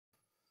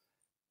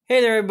Hey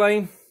there,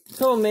 everybody.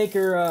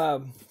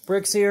 Maker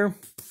Bricks here.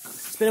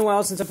 It's been a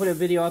while since I put a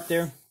video up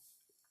there.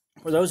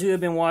 For those who have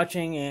been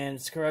watching and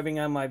subscribing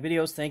on my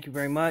videos, thank you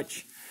very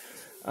much.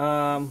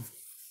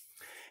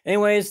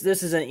 Anyways,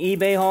 this is an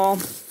eBay haul.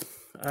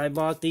 I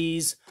bought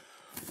these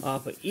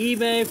off of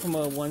eBay from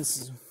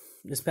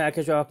this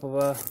package off of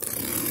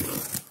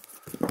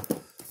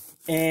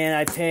and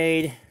I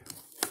paid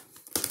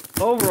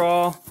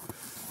overall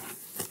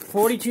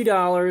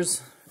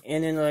 $42.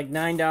 And then like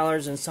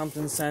 $9 and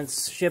something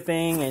cents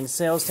shipping and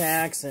sales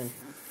tax, and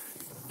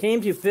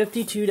came to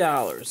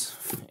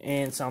 $52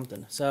 and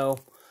something. So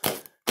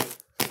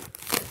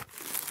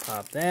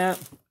pop that.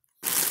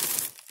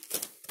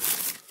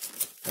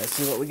 Let's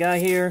see what we got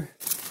here.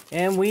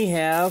 And we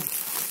have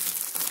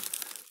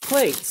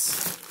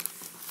plates.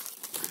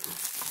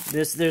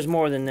 There's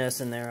more than this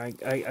in there.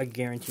 I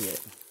guarantee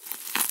it.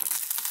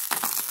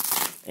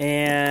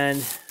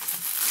 And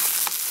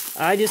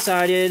I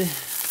decided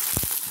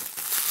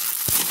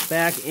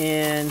back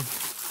in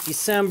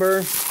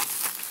December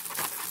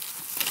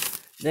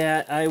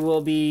that I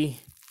will be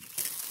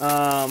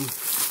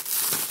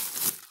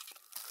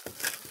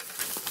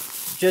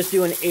just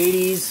doing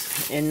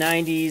 80s and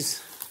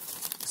 90s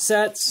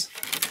sets.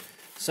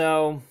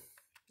 So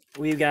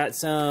we've got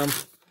some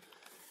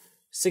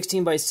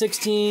 16 by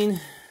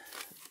 16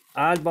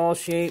 oddball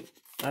shape.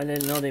 I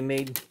didn't know they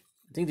made,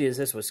 I think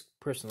this was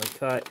personally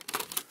cut.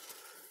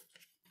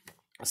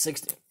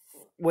 60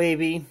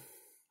 wavy.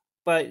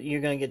 But you're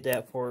going to get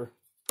that for,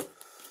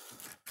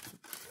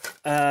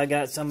 I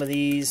got some of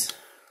these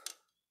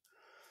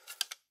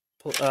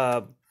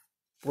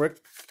brick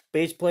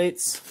base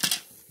plates.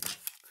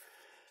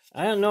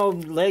 I don't know,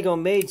 Lego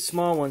made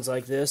small ones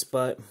like this,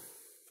 but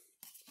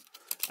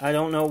I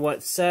don't know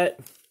what set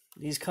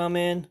these come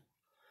in.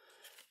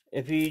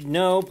 If you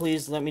know,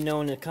 please let me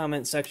know in the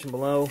comment section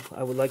below.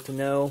 I would like to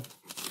know.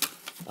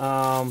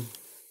 And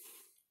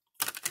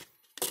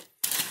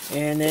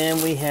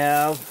then we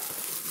have,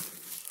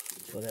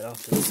 pull that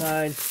off to the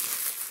side,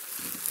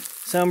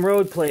 some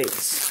road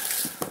plates.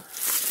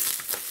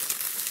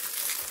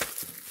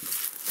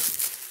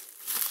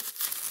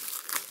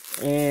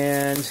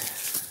 And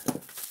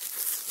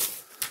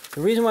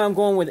the reason why I'm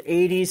going with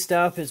 80s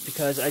stuff is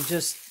because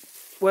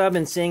what I've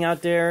been seeing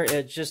out there,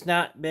 it's just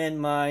not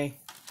been I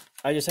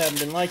just haven't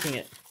been liking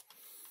it.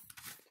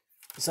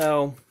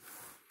 So,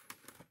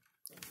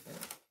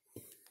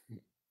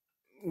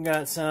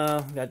 got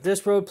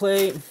this road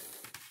plate,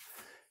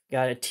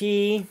 got a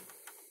T,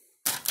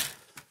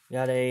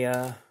 got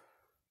a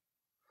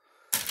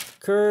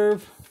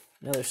curve,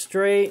 another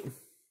straight,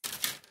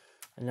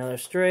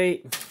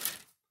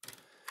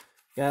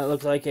 got it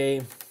looks like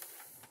I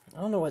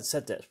don't know what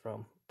set that's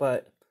from,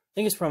 but I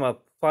think it's from a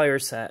fire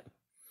set,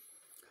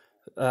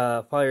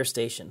 fire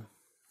station.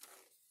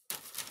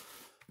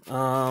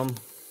 Got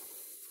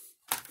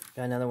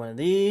another one of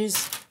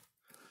these,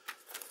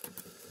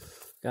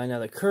 got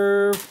another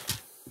curve,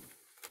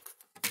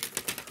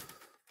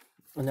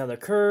 another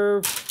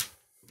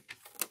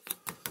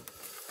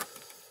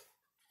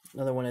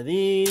one of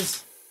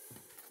these,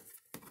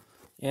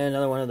 and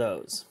another one of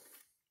those.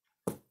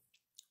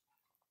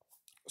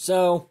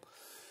 So,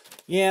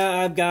 yeah,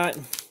 I've got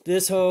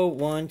this hoe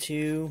 1,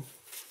 2,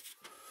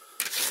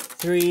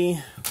 3,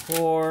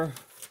 4,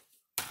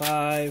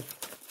 5,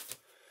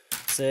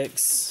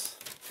 6,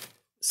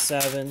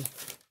 7,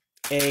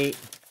 8,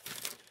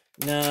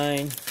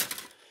 9,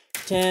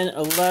 10,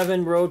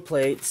 11 road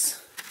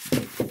plates.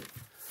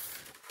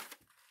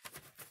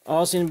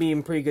 All seem to be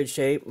in pretty good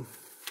shape.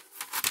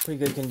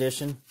 Pretty good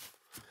condition.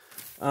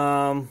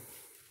 And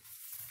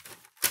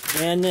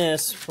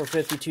this for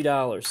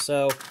 $52.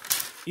 So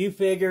you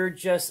figure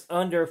just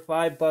under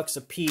 $5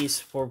 a piece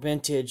for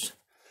vintage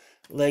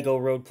Lego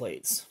road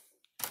plates.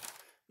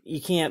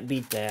 You can't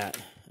beat that.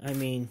 I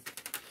mean,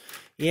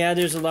 yeah,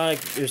 there's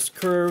there's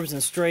curves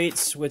and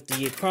straights with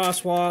the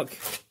crosswalk.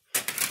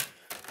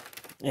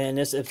 And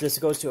if this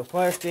goes to a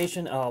fire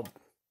station, I'll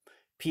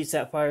piece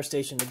that fire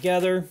station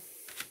together.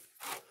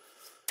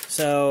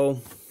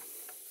 So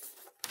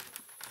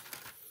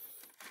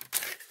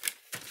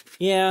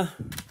yeah,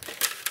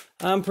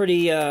 I'm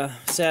pretty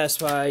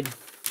satisfied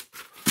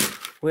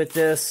with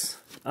this.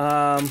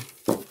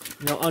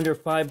 Under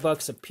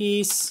 $5 a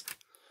piece,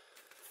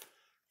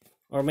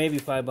 or maybe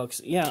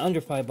 $5. Yeah,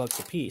 under $5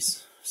 a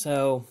piece.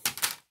 So,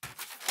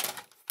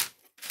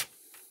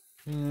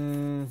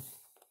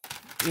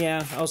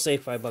 yeah, I'll say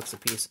 $5 a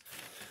piece.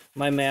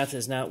 My math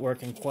is not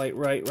working quite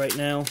right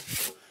now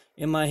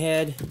in my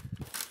head.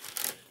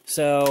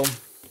 So,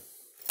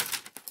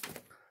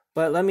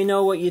 but let me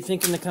know what you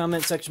think in the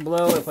comment section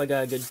below. If I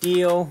got a good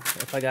deal,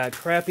 if I got a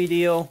crappy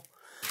deal.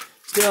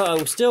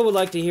 I still would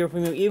like to hear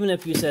from you, even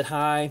if you said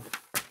hi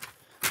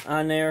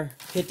on there.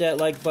 Hit that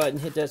like button,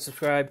 hit that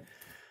subscribe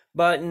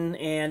button,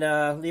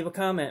 and leave a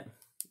comment,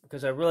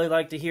 because I really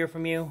like to hear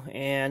from you.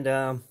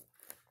 And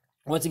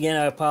once again,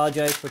 I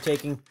apologize for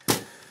taking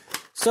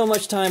so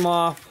much time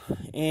off.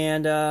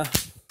 And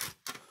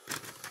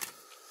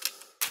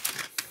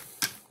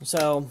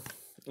so,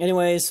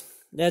 anyways,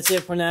 that's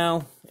it for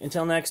now.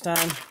 Until next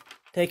time,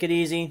 take it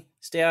easy,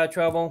 stay out of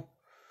trouble,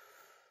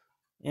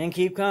 and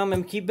keep calm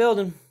and keep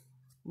building.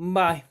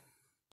 Bye.